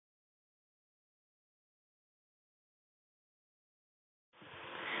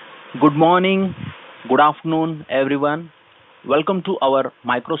Good morning, good afternoon, everyone. Welcome to our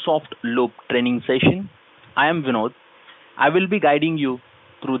Microsoft Loop training session. I am Vinod. I will be guiding you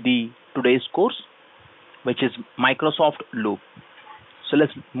through the today's course, which is Microsoft Loop. So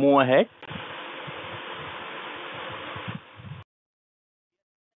let's move ahead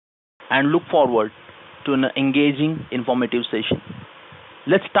and look forward to an engaging, informative session.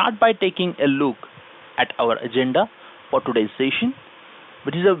 Let's start by taking a look at our agenda for today's session,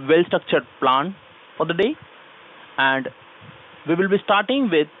 which is a well-structured plan for the day, and we will be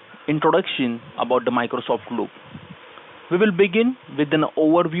starting with introduction about the Microsoft Loop. We will begin with an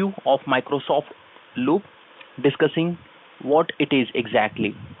overview of Microsoft Loop, discussing what it is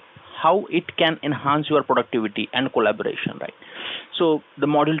exactly, how it can enhance your productivity and collaboration, right? So the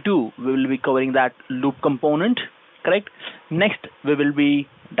module 2, we will be covering that loop component, correct? Next, we will be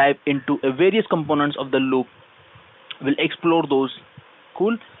dive into various components of the loop. We'll explore those.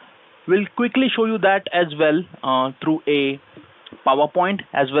 Cool. We'll quickly show you that as well through a PowerPoint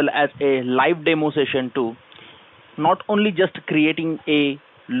as well as a live demo session too. Not only just creating a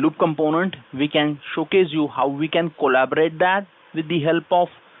loop component, we can showcase you how we can collaborate that with the help of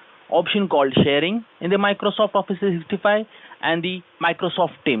option called sharing in the Microsoft Office 365 and the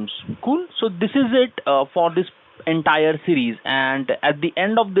Microsoft Teams. Cool. So this is it for this entire series, and at the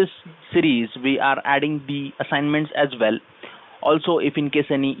end of this series we are adding the assignments as well. Also, if in case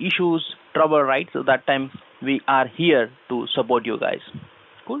any issues, trouble, right, so that time we are here to support you guys.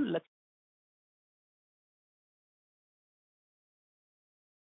 Cool. Let's